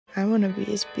I want to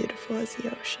be as beautiful as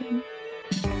the ocean.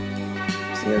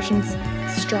 'Cause the ocean's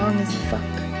strong as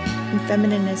fuck, and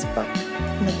feminine as fuck,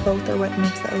 and the both are what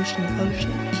makes the ocean the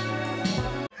ocean.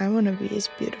 I want to be as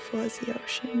beautiful as the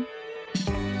ocean.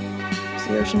 'Cause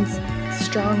the ocean's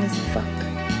strong as fuck,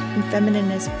 and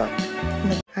feminine as fuck,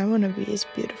 and I want to be as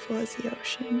beautiful as the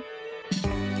ocean.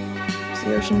 'Cause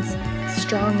the ocean's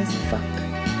strong as fuck,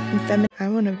 and feminine. I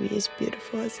want to be as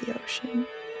beautiful as the ocean.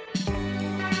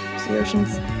 'Cause the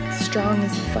ocean's strong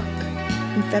as fuck,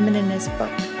 and feminine as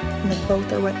fuck, and the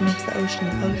both are what makes the ocean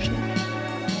the ocean.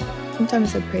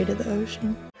 Sometimes I pray to the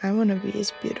ocean. I want to be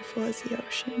as beautiful as the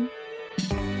ocean.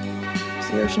 'Cause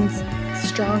the ocean's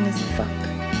strong as fuck,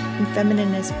 and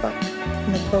feminine as fuck,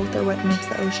 and the both are what makes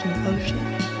the ocean the ocean.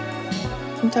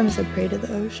 Sometimes I pray to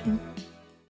the ocean.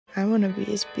 I want to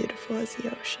be as beautiful as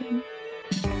the ocean.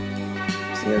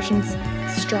 'Cause the ocean's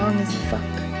strong as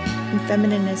fuck, and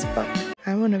feminine as fuck.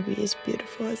 I want to be as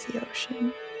beautiful as the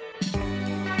ocean.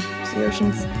 'Cause the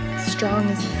ocean's strong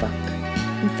as fuck,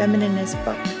 and feminine as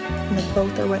fuck, and the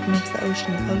both are what makes the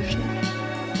ocean the ocean.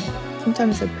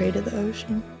 Sometimes I pray to the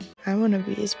ocean. I want to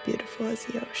be as beautiful as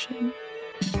the ocean.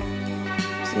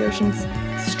 'Cause the ocean's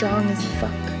strong as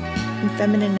fuck, and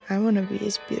feminine. I want to be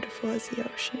as beautiful as the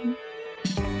ocean.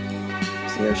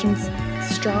 'Cause the ocean's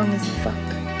strong as fuck,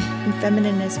 and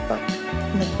feminine as fuck,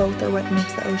 and the both are what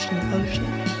makes the ocean the ocean.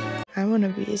 I want to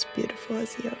be as beautiful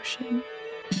as the ocean.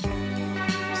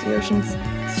 'Cause the ocean's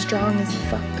strong as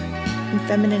fuck, and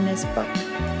feminine as fuck,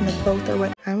 and the both are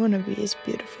what I want to be as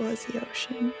beautiful as the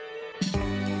ocean.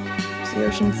 'Cause the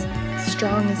ocean's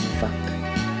strong as fuck,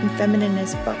 and feminine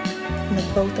as fuck, and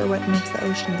the both are what makes the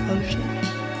ocean the ocean.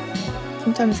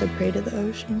 Sometimes I pray to the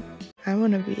ocean. I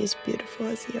want to be as beautiful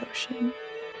as the ocean.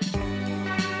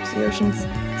 'Cause the ocean's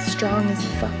strong as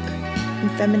fuck,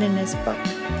 and feminine as fuck,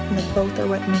 and the both are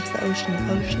what makes the ocean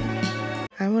the ocean.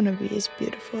 I want to be as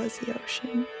beautiful as the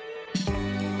ocean.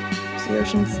 'Cause the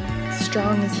ocean's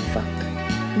strong as fuck,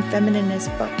 and feminine as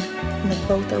fuck, and the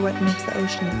both are what makes the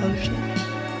ocean the ocean.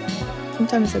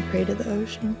 Sometimes I pray to the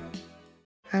ocean.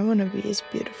 I want to be as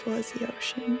beautiful as the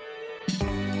ocean.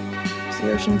 'Cause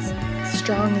the ocean's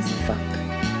strong as fuck,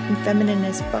 and feminine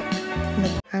as fuck,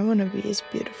 and I want to be as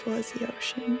beautiful as the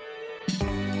ocean.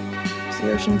 'Cause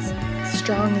the ocean's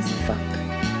strong as fuck,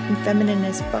 and feminine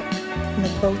as fuck, and the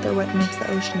both are what makes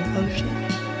the ocean the ocean.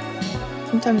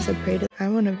 Sometimes I pray to I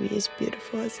want to be as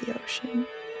beautiful as the ocean.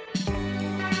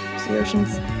 'Cause the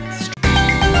ocean's